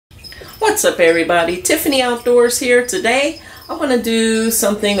What's up everybody? Tiffany Outdoors here. Today I want to do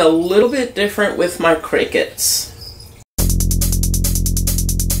something a little bit different with my crickets.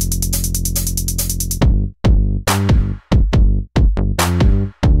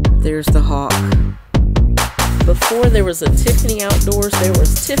 There's the hawk. Before there was a Tiffany Outdoors, there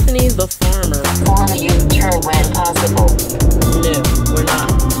was Tiffany the farmer. On a U-turn when possible. No, we're not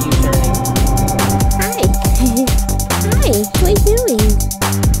U-turning. Hi. Hi, what are you doing?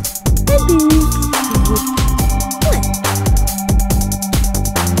 Hi, Boo.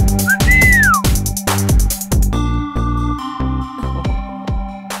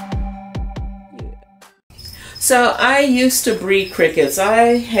 So I used to breed crickets.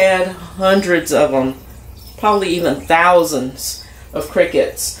 I had hundreds of them, probably even thousands of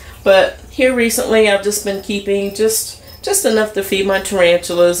crickets. But here recently I've just been keeping just enough to feed my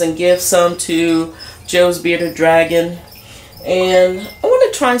tarantulas and give some to Joe's bearded dragon. And I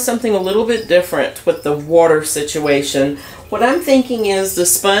want to try something a little bit different with the water situation. What I'm thinking is the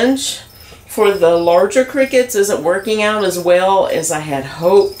sponge for the larger crickets isn't working out as well as I had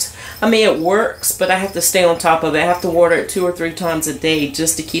hoped. I mean, it works, but I have to stay on top of it. I have to water it 2 or 3 times a day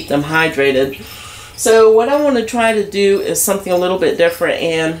just to keep them hydrated. So what I want to try to do is something a little bit different.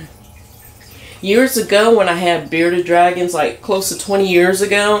 And years ago when I had bearded dragons, like close to 20 years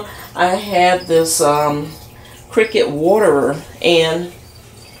ago, I had this cricket waterer, and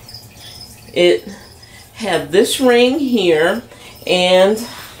it had this ring here and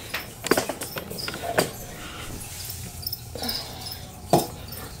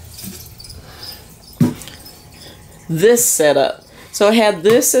this setup. So I had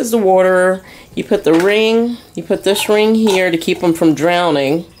this as the waterer. You put the ring, you put this ring here to keep them from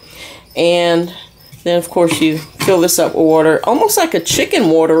drowning, and then of course you fill this up with water, almost like a chicken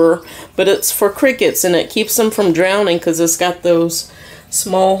waterer, but it's for crickets, and it keeps them from drowning because it's got those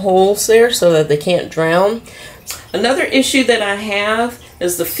small holes there so that they can't drown. Another issue that I have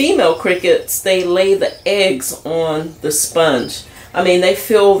is the female crickets, they lay the eggs on the sponge. I mean, they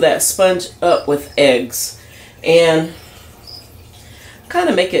fill that sponge up with eggs. And kind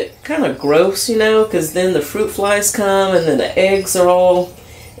of make it kind of gross, you know, because then the fruit flies come and then the eggs are all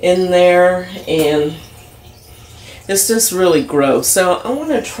in there and it's just really gross. So I want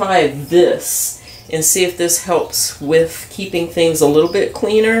to try this and see if this helps with keeping things a little bit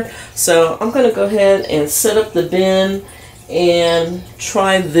cleaner. So I'm going to go ahead and set up the bin and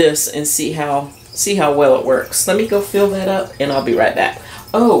try this and see how well it works. Let me go fill that up and I'll be right back.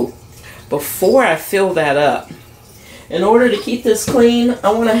 Oh, before I fill that up, in order to keep this clean,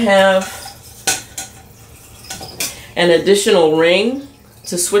 I want to have an additional ring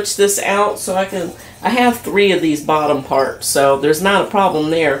to switch this out so I have 3 of these bottom parts, so there's not a problem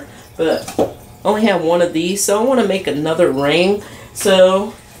there, but I only have 1 of these, so I want to make another ring.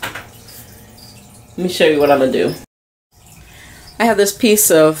 So let me show you what I'm going to do. I have this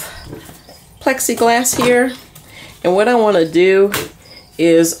piece of plexiglass here, and what I want to do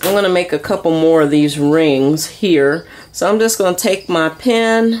is I'm going to make a couple more of these rings here. So I'm just going to take my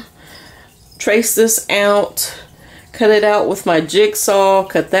pen, trace this out, cut it out with my jigsaw,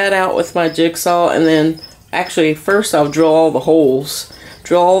 cut that out with my jigsaw, and then actually first I'll drill all the holes.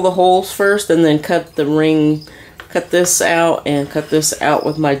 Drill all the holes first and then cut the ring, cut this out and cut this out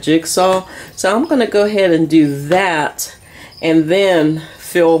with my jigsaw. So I'm going to go ahead and do that and then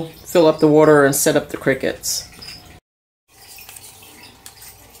fill up the water and set up the crickets.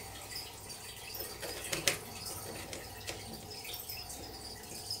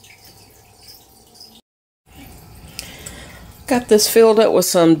 Got this filled up with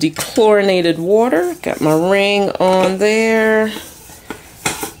some dechlorinated water. Got my ring on there.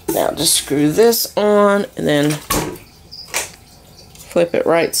 Now just screw this on and then flip it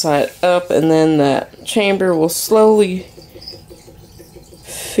right side up, and then that chamber will slowly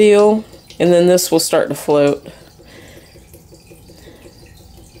fill, and then this will start to float.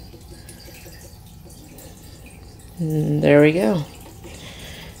 And there we go.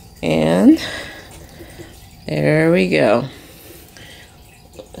 And there we go.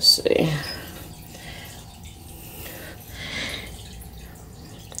 Let's see.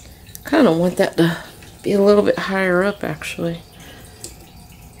 Kind of want that to be a little bit higher up, actually.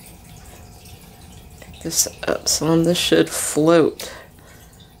 Take this up some. This should float.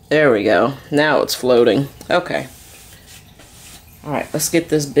 There we go. Now it's floating. Okay. Alright, let's get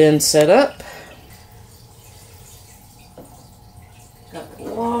this bin set up. Got the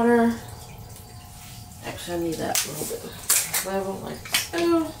water. Actually, I need that a little bit level like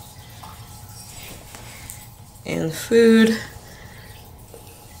so. And food.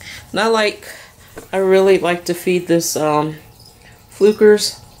 And I really like to feed this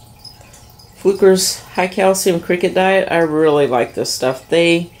flukers Fluker's high calcium cricket diet. I really like this stuff.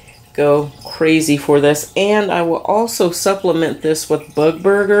 They go crazy for this. And I will also supplement this with Bug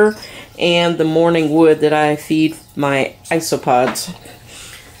Burger and the morning wood that I feed my isopods.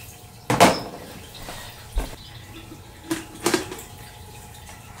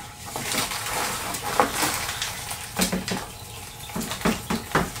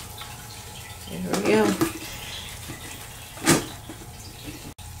 There we go.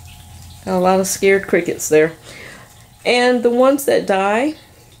 Got a lot of scared crickets there. And the ones that die,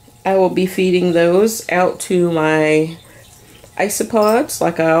 I will be feeding those out to my isopods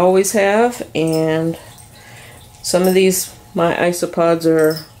like I always have. And some of these, my isopods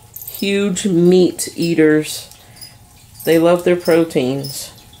are huge meat eaters. They love their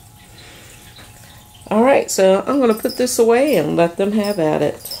proteins. Alright, so I'm going to put this away and let them have at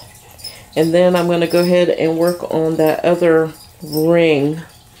it. And then I'm going to go ahead and work on that other ring.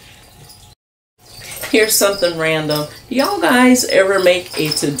 Here's something random. Do y'all guys ever make a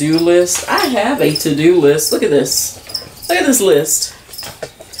to-do list? I have a to-do list. Look at this. Look at this list.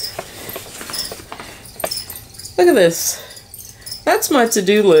 Look at this. That's my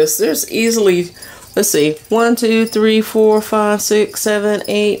to-do list. There's easily, let's see, 1, 2, 3, 4, 5, 6, 7,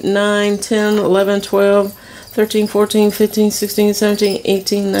 8, 9, 10, 11, 12, 13, 14, 15, 16, 17,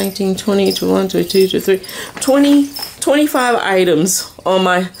 18, 19, 20, 21, 22, 23, 20, 25 items on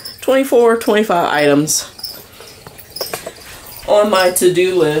my 25 items on my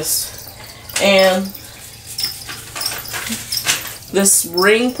to-do list. And this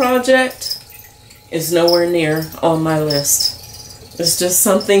ring project is nowhere near on my list. It's just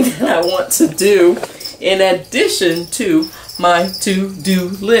something that I want to do in addition to my to-do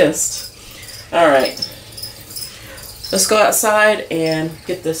list. Alright, let's go outside and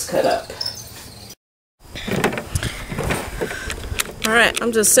get this cut up. Alright,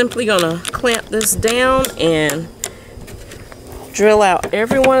 I'm just simply going to clamp this down and drill out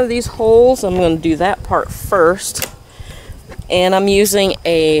every one of these holes. I'm going to do that part first. And I'm using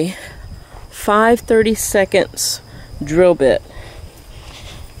a 5/32 drill bit.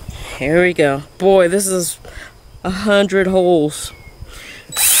 Here we go. Boy, this is 100 holes.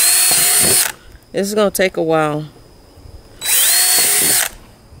 This is going to take a while.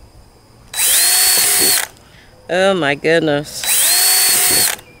 Oh my goodness.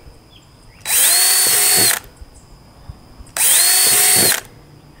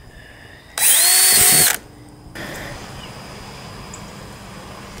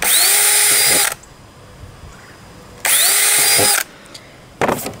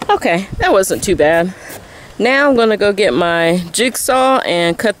 Okay, that wasn't too bad. Now I'm going to go get my jigsaw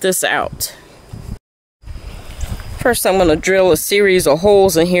and cut this out. First I'm going to drill a series of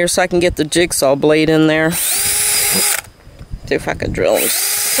holes in here so I can get the jigsaw blade in there. See if I can drill them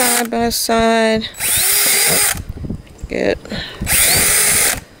side by side. Good.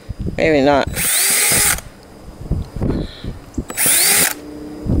 Maybe not.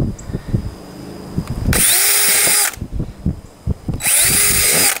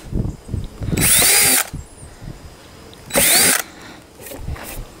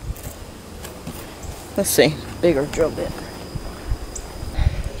 Let's see, bigger drill bit.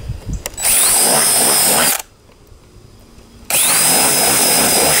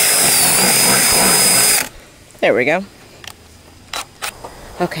 There we go.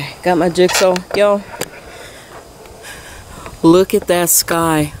 Okay, got my jigsaw. Y'all, look at that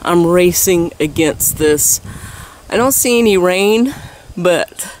sky. I'm racing against this. I don't see any rain,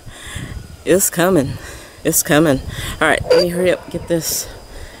 but it's coming. It's coming. All right, let me hurry up, get this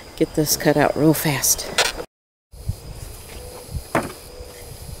cut out real fast.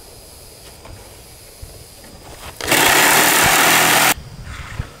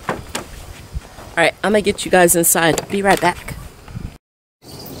 Alright, I'm gonna get you guys inside. Be right back.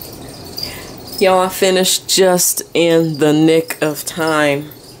 Y'all, I finished just in the nick of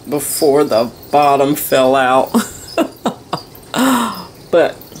time before the bottom fell out.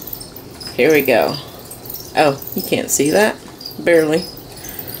 But here we go. Oh, you can't see that? Barely.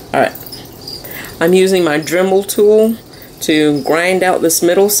 Alright, I'm using my Dremel tool to grind out this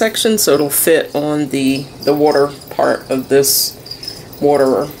middle section so it'll fit on the water part of this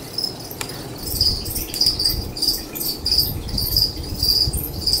waterer.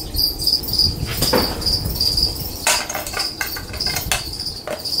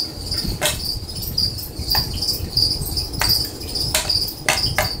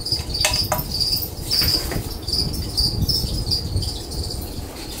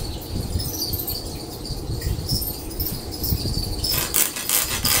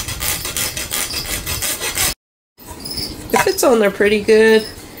 It fits on there pretty good.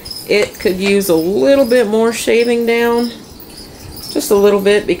 it could use a little bit more shaving down. Just a little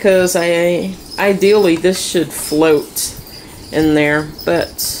bit, because ideally this should float in there,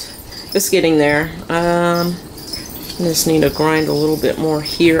 but it's getting there. I just need to grind a little bit more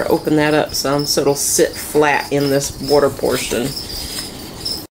here, open that up some so it'll sit flat in this water portion.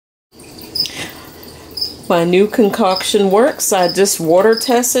 My new concoction works. I just water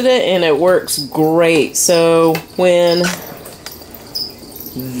tested it and it works great. So when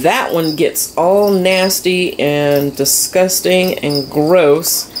that one gets all nasty and disgusting and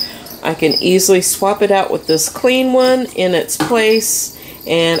gross, I can easily swap it out with this clean one in its place,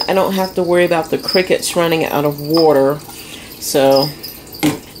 and I don't have to worry about the crickets running out of water. So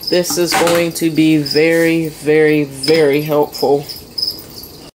this is going to be very, very, very helpful.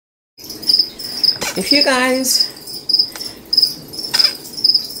 If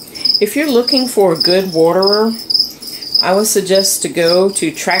you're looking for a good waterer, I would suggest to go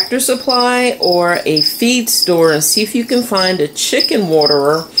to Tractor Supply or a feed store and see if you can find a chicken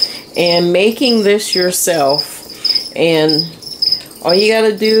waterer, and making this yourself. And all you got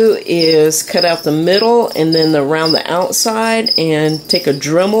to do is cut out the middle and then around the outside, and take a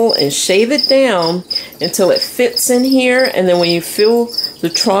Dremel and shave it down until it fits in here. And then when you fill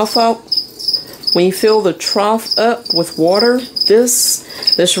the trough up, with water,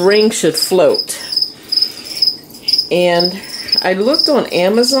 this ring should float. And I looked on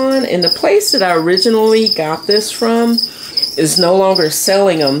Amazon, and the place that I originally got this from is no longer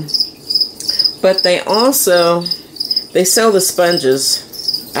selling them. But they sell the sponges.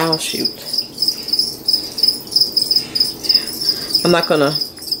 Oh, shoot. I'm not going to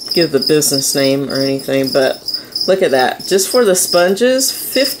give the business name or anything, but look at that. Just for the sponges,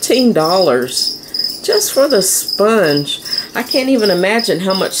 $15. Just for the sponge. I can't even imagine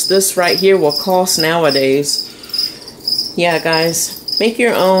how much this right here will cost nowadays. Yeah, guys, make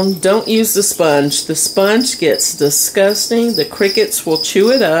your own. Don't use the sponge. The sponge gets disgusting. The crickets will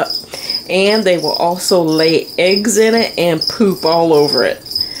chew it up, and they will also lay eggs in it and poop all over it.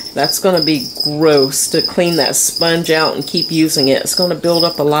 That's going to be gross to clean that sponge out and keep using it. It's going to build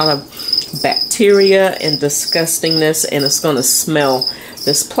up a lot of bacteria and disgustingness, and it's going to smell.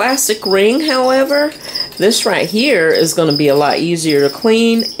 This plastic ring, however, this right here is going to be a lot easier to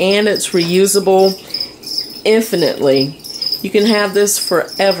clean, and it's reusable infinitely. You can have this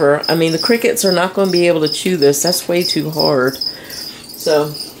forever. I mean, the crickets are not going to be able to chew this. That's way too hard.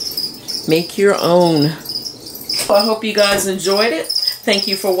 So, make your own. Well, I hope you guys enjoyed it. Thank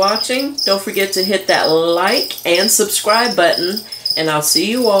you for watching. Don't forget to hit that like and subscribe button, and I'll see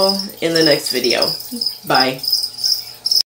you all in the next video. Bye.